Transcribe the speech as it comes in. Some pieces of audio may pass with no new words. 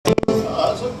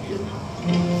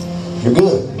You're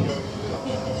good.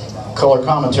 Color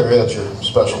commentary, that's your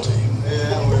specialty.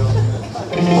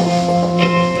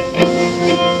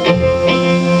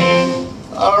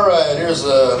 All right, here's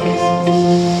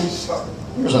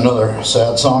another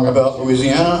sad song about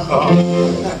Louisiana.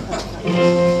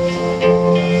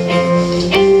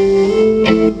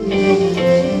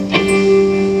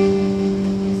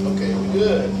 Okay, we're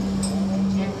good.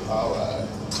 All right.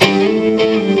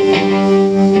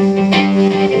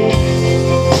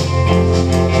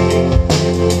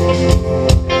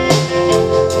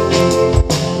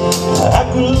 I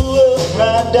grew up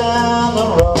right down the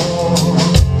road,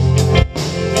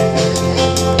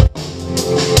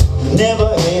 never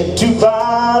had too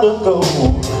far to go.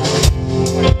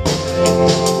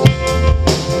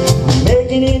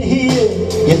 Making it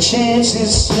here, your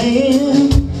chances slim.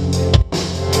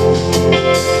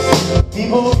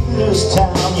 People in this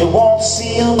town, you won't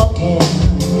see them again.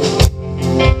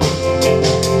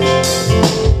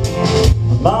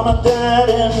 Mama died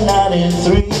in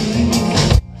 '93.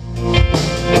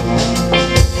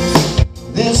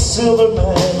 This silver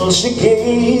medal, she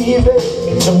gave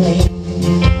it to me.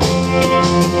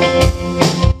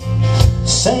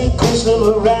 St.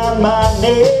 Crystal around my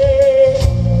neck.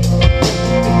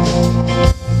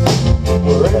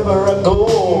 Wherever I go,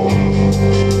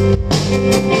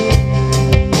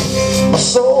 my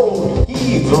soul,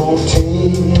 he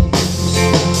rotates.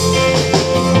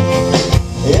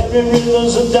 Every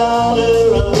river's a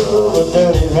daughter of a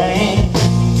dirty rain.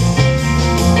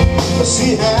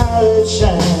 See how it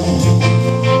shines.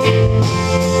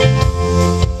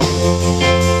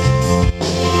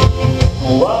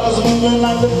 Water's moving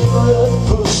like the blood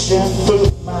pushing through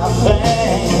my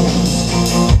veins.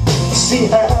 See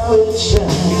how it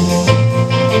shines,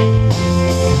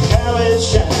 how it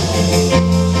shines,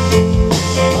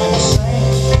 like a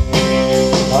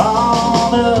saint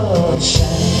on a chain.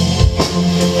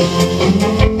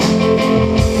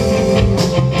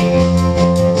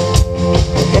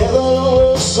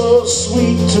 So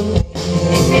sweet to me.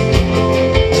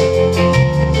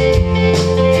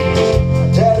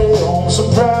 Daddy owns some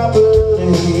property.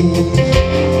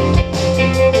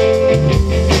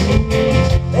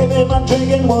 Maybe my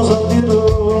drinking was a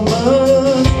little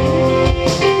much.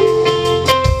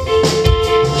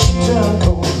 She turned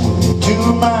cold to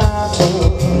my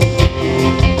touch.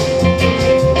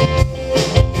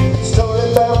 Story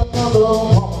about another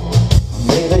woman,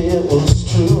 maybe it was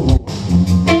true.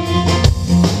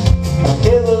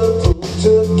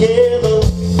 Together,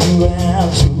 you and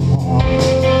two.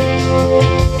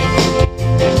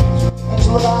 That's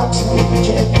what I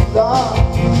take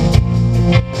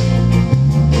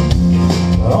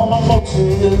on my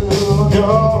motel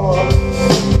door.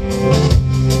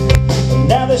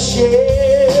 Now the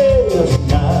sheriff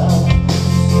now.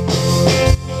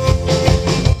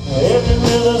 Every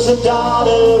river's a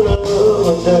daughter of a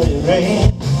dirty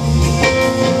rain.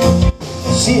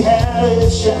 See how it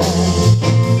shines,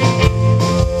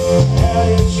 how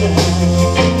it shines.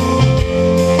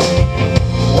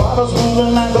 Water's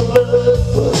moving like a blood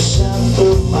pushing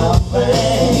through my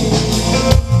veins.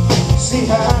 See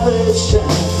how it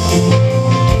shines,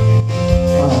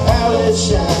 how it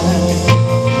shines,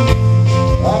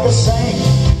 like a saint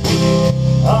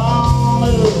on a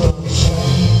chain.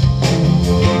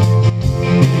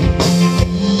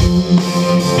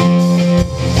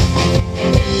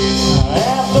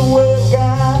 After work I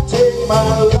take my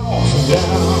lonesome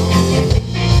down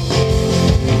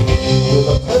with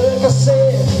a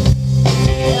Percocet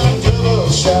and a double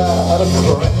shot of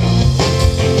crack.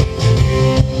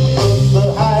 But the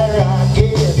higher I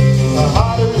get, the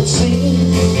harder it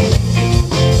seems.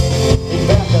 Get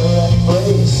back to that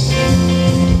place,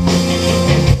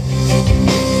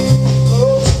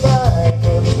 oh, it's like a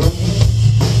dream.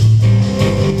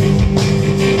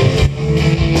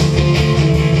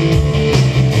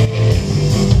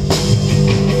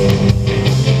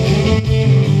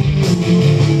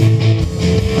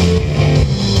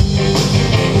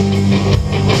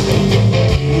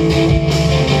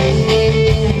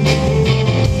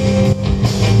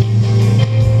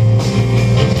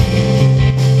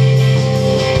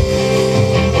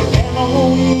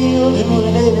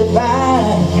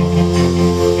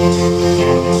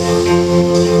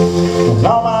 And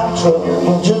all my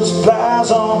trouble just flies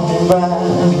on by.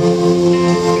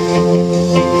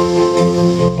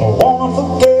 I wanna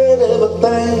forget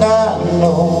everything I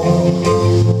know.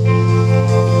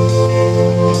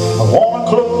 I wanna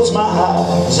close my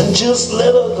eyes and just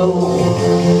let her go.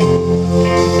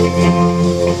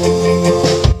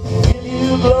 When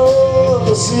you blow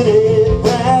the city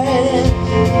bright,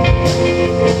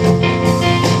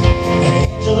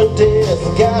 angel of death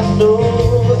got no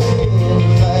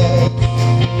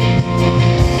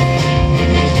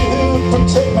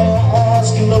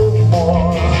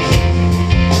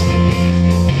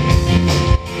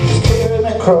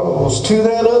goes to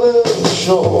that other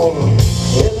shore.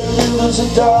 Every river's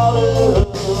a daughter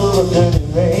of a dirty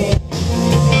rain.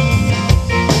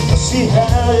 See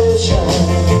how it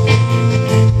shines,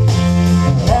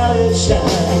 how it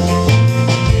shines.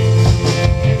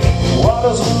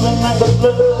 Water's moving like the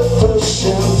blood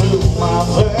pushing through my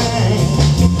veins.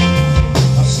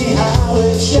 See how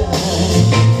it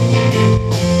shines,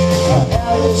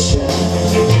 how it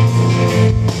shines,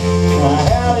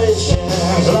 how it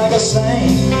shines like a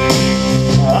saint.